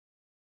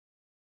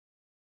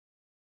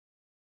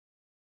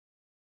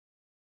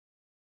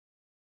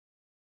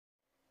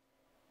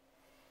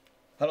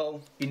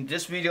Hello, in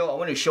this video I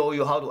want to show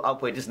you how to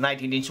upgrade this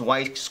 19-inch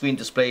widescreen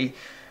display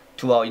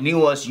to our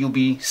newest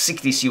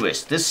UB60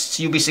 series. This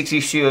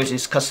UB60 series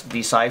is custom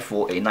designed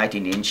for a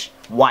 19-inch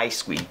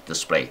widescreen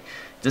display.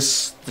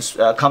 This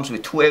comes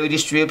with two LED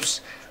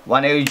strips,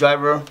 one LED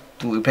driver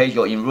to replace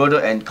your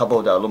inverter, and a couple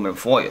of the aluminum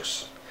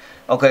foils.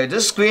 Okay,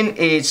 this screen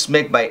is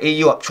made by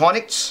AUO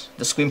Electronics.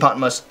 The screen part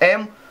number is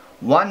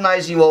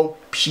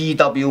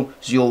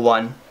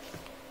M190PW01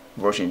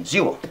 version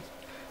 0.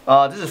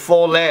 This is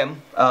four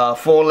lamp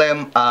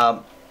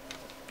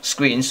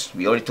screens.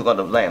 We already took out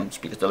the lamps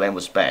because the lamp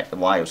was bad, the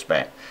wire was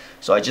bad.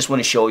 So I just want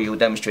to show you,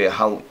 demonstrate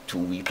how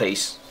to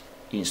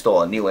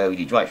install a new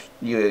LED drive,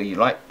 new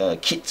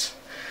LED kit.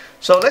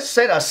 So let's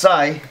set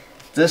aside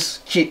this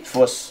kit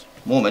for a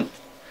moment.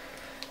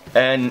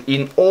 And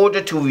in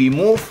order to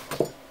remove,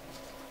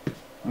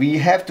 we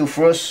have to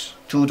first,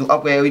 to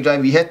upgrade LED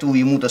drive, we have to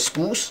remove the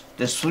screws.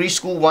 There's 3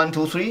 screws, 1,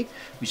 2, 3,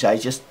 which I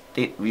just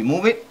did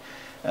remove it.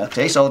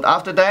 Okay, so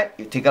after that,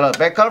 you take out the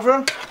back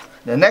cover.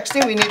 The next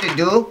thing we need to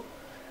do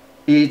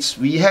is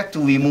we have to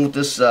remove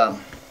this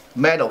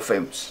metal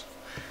frames.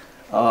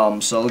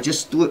 So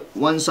just do it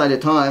one side at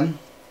a time.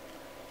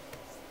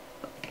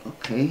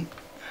 Okay.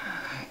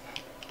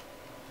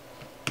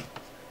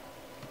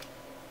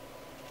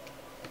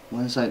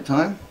 One side at a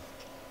time.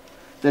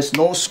 There's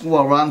no screw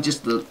around,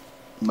 just the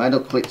metal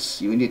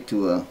clips. You need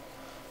to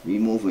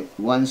remove it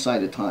one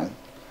side at a time.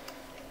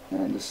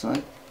 And the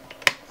side.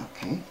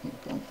 Okay, here we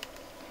go.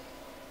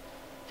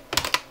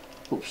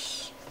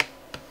 Oops.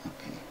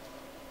 Okay.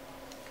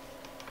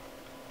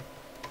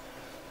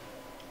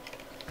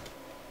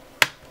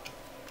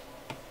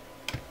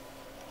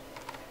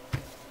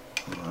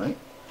 Alright.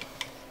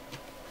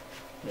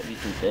 Let me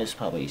do this,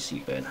 probably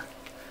see better.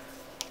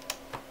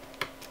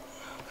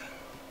 Okay.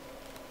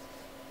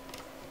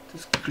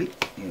 Just click,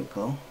 here we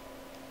go.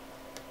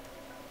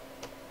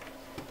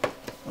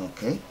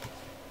 Okay.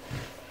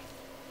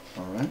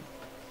 Alright.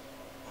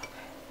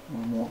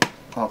 One more.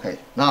 Okay.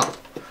 Now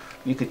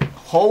you could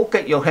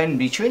get your hand in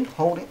between,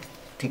 hold it,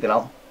 take it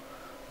out.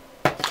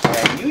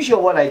 And usually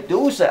what I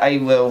do is that I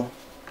will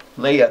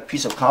lay a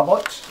piece of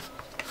cardboard.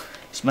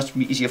 It's much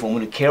easier for me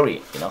to carry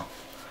it, you know.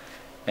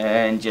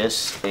 And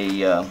just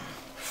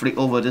flick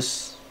over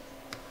this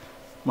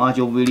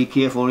module really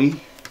carefully.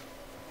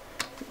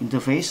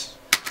 Interface.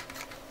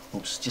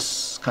 Oops,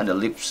 just kind of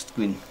lift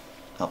screen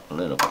up a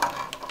little bit.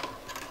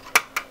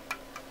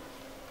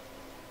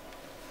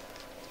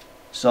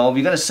 So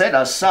we're gonna set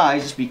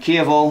aside, just be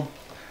careful.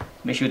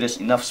 Make sure there's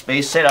enough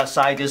space. Set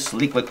aside this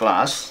liquid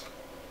glass.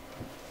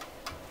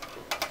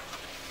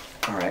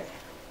 Alright.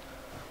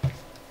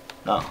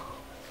 Now,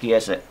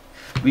 here's it.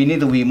 We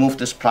need to remove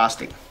this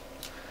plastic.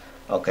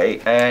 Okay,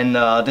 and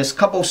there's a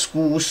couple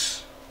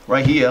screws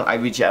right here,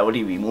 which I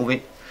already removed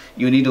it.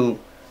 You need to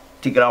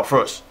take it out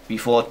first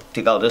before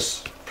take out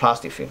this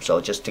plastic film. So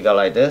just take out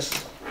like this.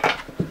 So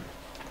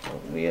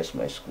where's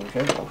my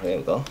screwdriver? Oh, here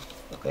we go.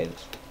 Okay,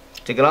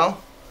 take it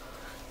out.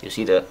 You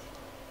see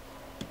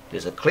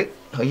there's a clip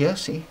here,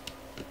 see?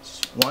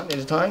 It's one at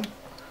a time.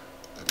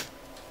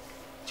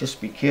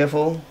 Just be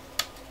careful.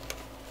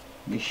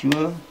 Be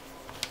sure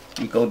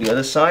you go the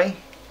other side.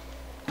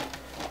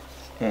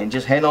 And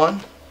just hang on.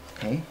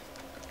 Okay.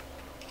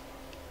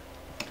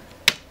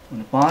 On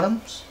the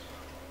bottoms.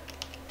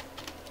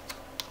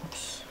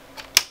 Oops.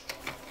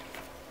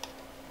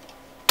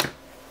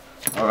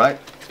 Alright.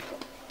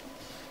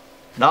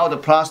 Now the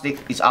plastic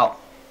is out.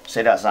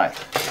 Set aside.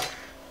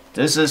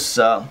 This is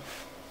the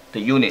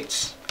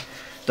units.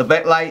 The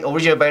backlight,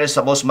 original backlight is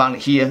supposed to mount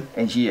here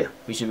and here,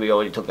 which we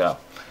already took it out.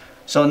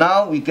 So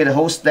now we get a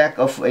whole stack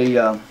of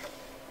a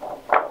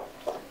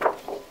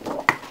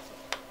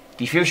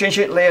diffusion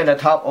sheet layer on the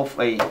top of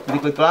a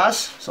liquid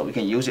glass, so we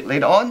can use it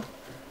later on.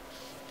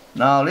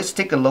 Now let's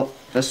take a look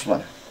at this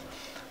one.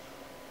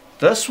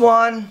 This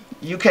one,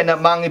 you cannot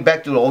mount it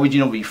back to the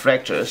original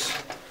reflectors.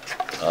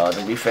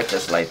 The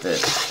reflectors like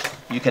this.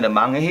 You can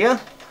mount it here.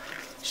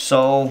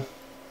 So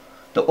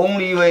the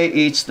only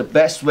way, the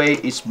best way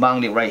is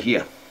mount it right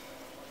here.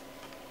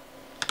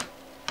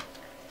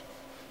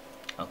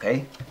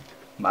 Okay,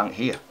 mount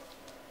here.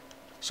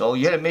 So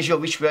you have to make sure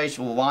which way is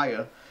the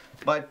wire.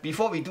 But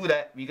before we do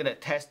that, we're gonna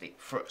test it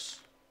first.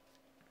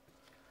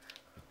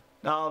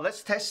 Now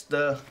let's test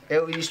the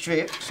LED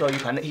strip. So you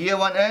connect here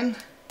one end,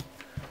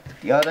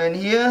 the other end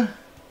here.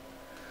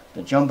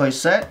 The jumper is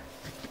set.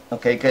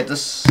 Okay, get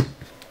this.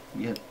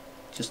 You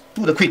just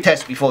do the quick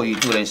test before you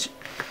do this.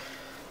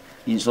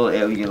 Install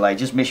the LED light.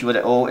 Just make sure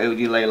that all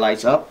LED light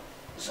lights up.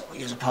 So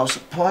here's a power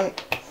supply.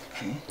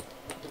 Okay.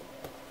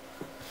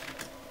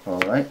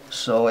 Alright,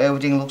 so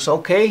everything looks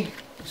okay.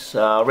 It's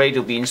ready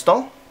to be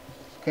installed.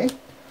 Okay.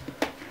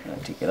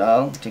 Take it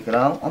out, take it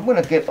out. I'm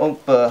gonna get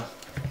up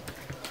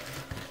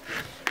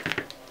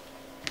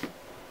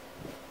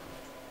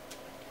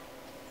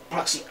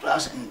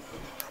plexiglass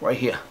right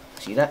here.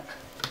 See that?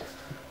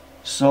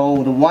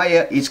 So the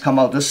wire is come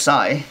out this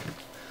side.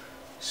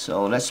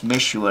 So let's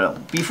make sure,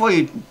 before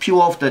you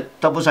peel off the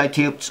double side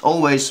tapes,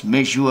 always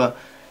make sure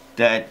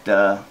that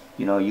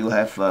you know, you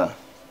have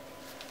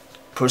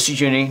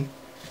positioning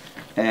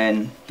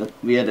and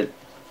where the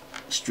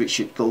strip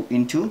should go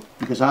into,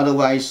 because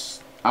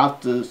otherwise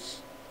after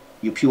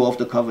you peel off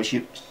the cover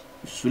sheet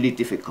it's really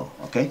difficult.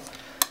 Okay,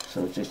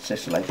 so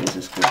just like this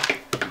is good.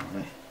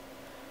 Alright.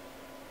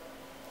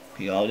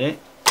 Peel out it.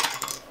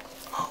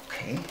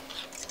 Okay,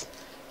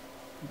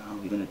 now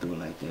we're gonna do it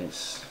like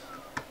this.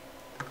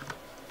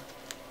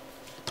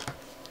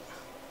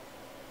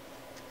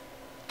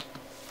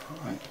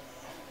 Alright,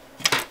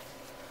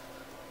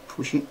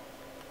 push it.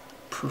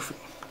 Perfect.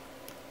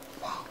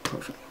 Wow,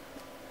 perfect.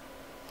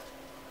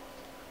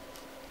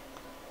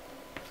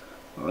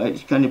 Alright,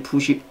 just kind of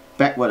push it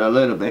backward a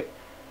little bit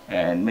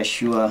and make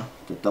sure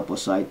the double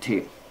side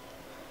tape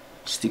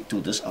stick to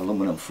this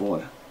aluminum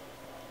foil.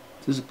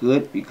 This is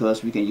good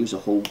because we can use a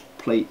whole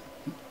plate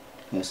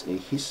as a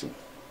adhesive.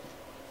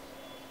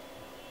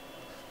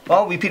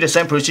 I'll repeat the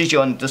same procedure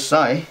on this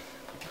side.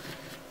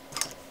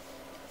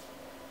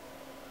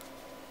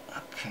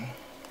 Okay.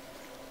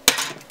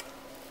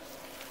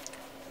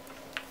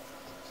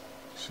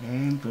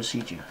 Same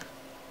procedure.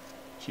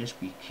 Just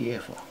be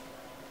careful.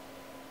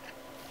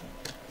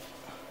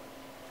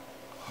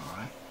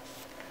 Alright.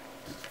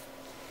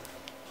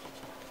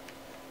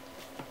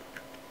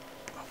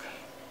 Okay.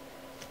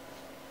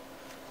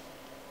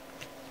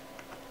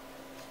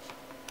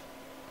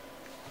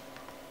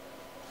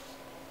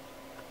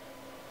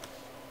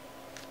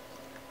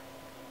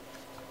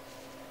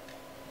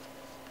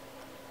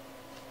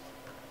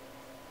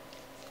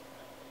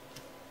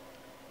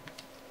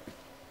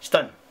 It's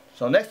done.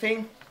 So next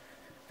thing,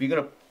 we're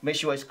gonna make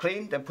sure it's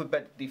clean, then put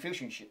back the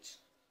diffusion sheets.